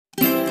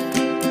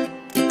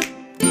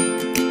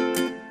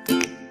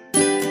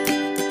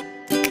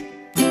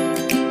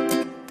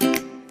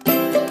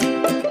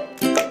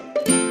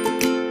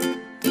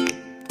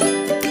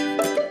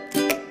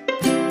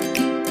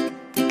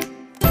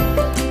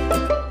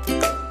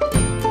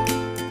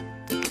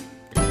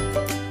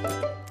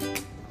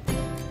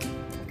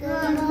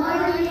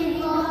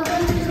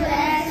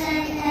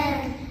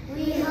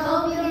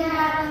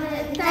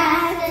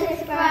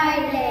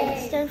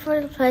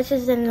pledge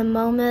us in the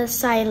moment of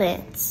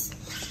silence.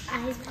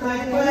 I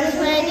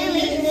pledge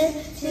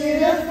allegiance to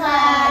the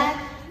flag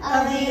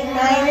of the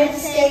United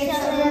States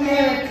of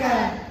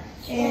America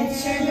and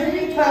to the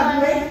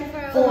republic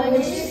for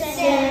which it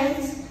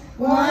stands,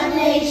 one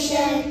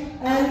nation,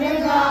 under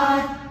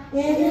God,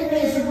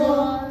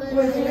 indivisible,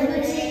 with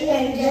liberty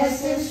and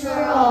justice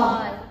for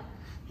all.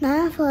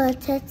 Now for a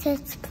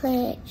Texas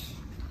pledge.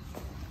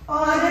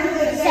 Honor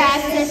the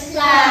Texas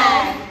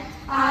flag.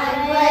 I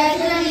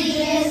pledge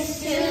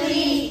allegiance to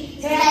thee,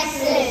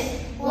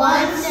 Texas,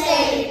 one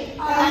state,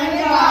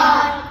 under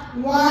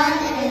God, one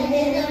and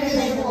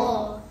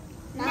indivisible.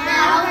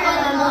 Now for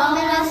the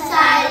moment of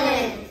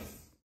silence.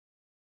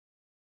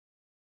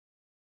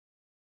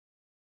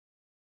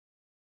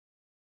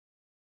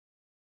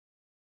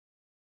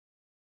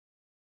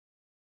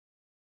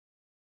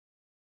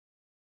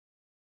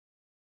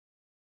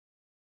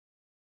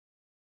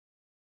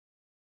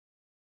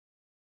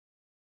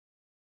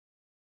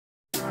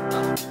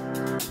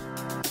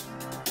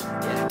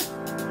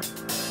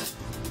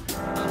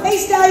 Hey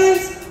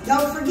Stallions,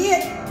 don't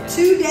forget,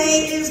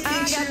 today is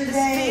picture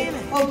day.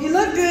 Hope you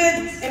look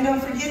good and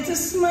don't forget to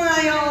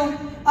smile.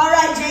 All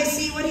right,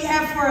 JC, what do you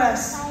have for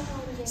us?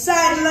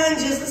 Side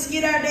lunges. Let's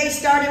get our day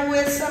started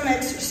with some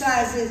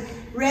exercises.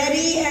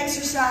 Ready?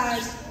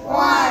 Exercise.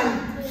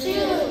 1,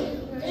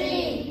 2,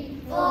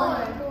 3,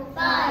 4,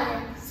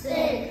 5,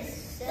 6,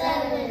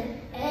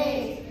 7,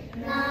 8,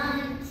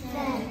 9,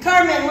 10.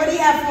 Carmen, what do you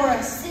have for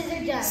us?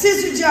 Scissor jumps.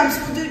 Scissor jumps.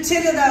 We'll do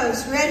 10 of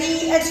those.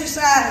 Ready?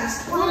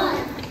 Exercise.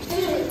 1, 2,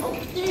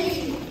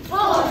 3, 4,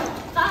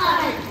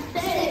 5,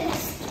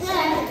 6,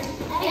 7,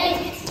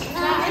 8,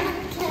 9,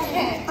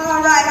 10.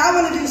 All right, I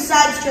want to do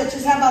side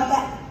stretches. How about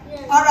that?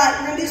 Yes. All right,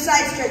 we're going to do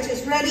side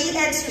stretches. Ready?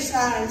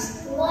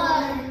 Exercise.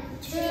 1,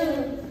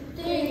 2,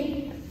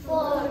 3,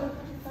 4,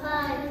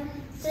 5,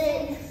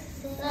 6,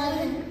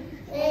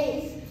 7,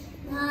 8,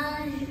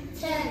 9,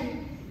 10.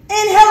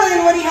 And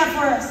Helen, what do you have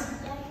for us?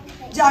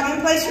 Jog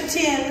in place for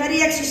 10.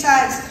 Ready?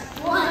 Exercise.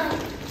 1,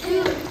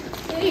 2,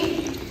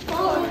 3,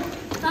 4,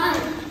 5,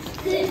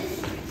 6,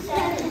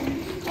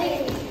 7,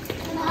 8,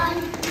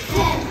 9,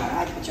 10. All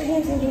right, put your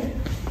hands in here.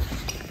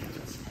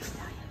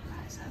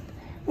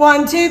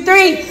 1, 2,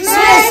 3.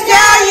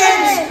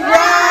 Stallions,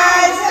 rise.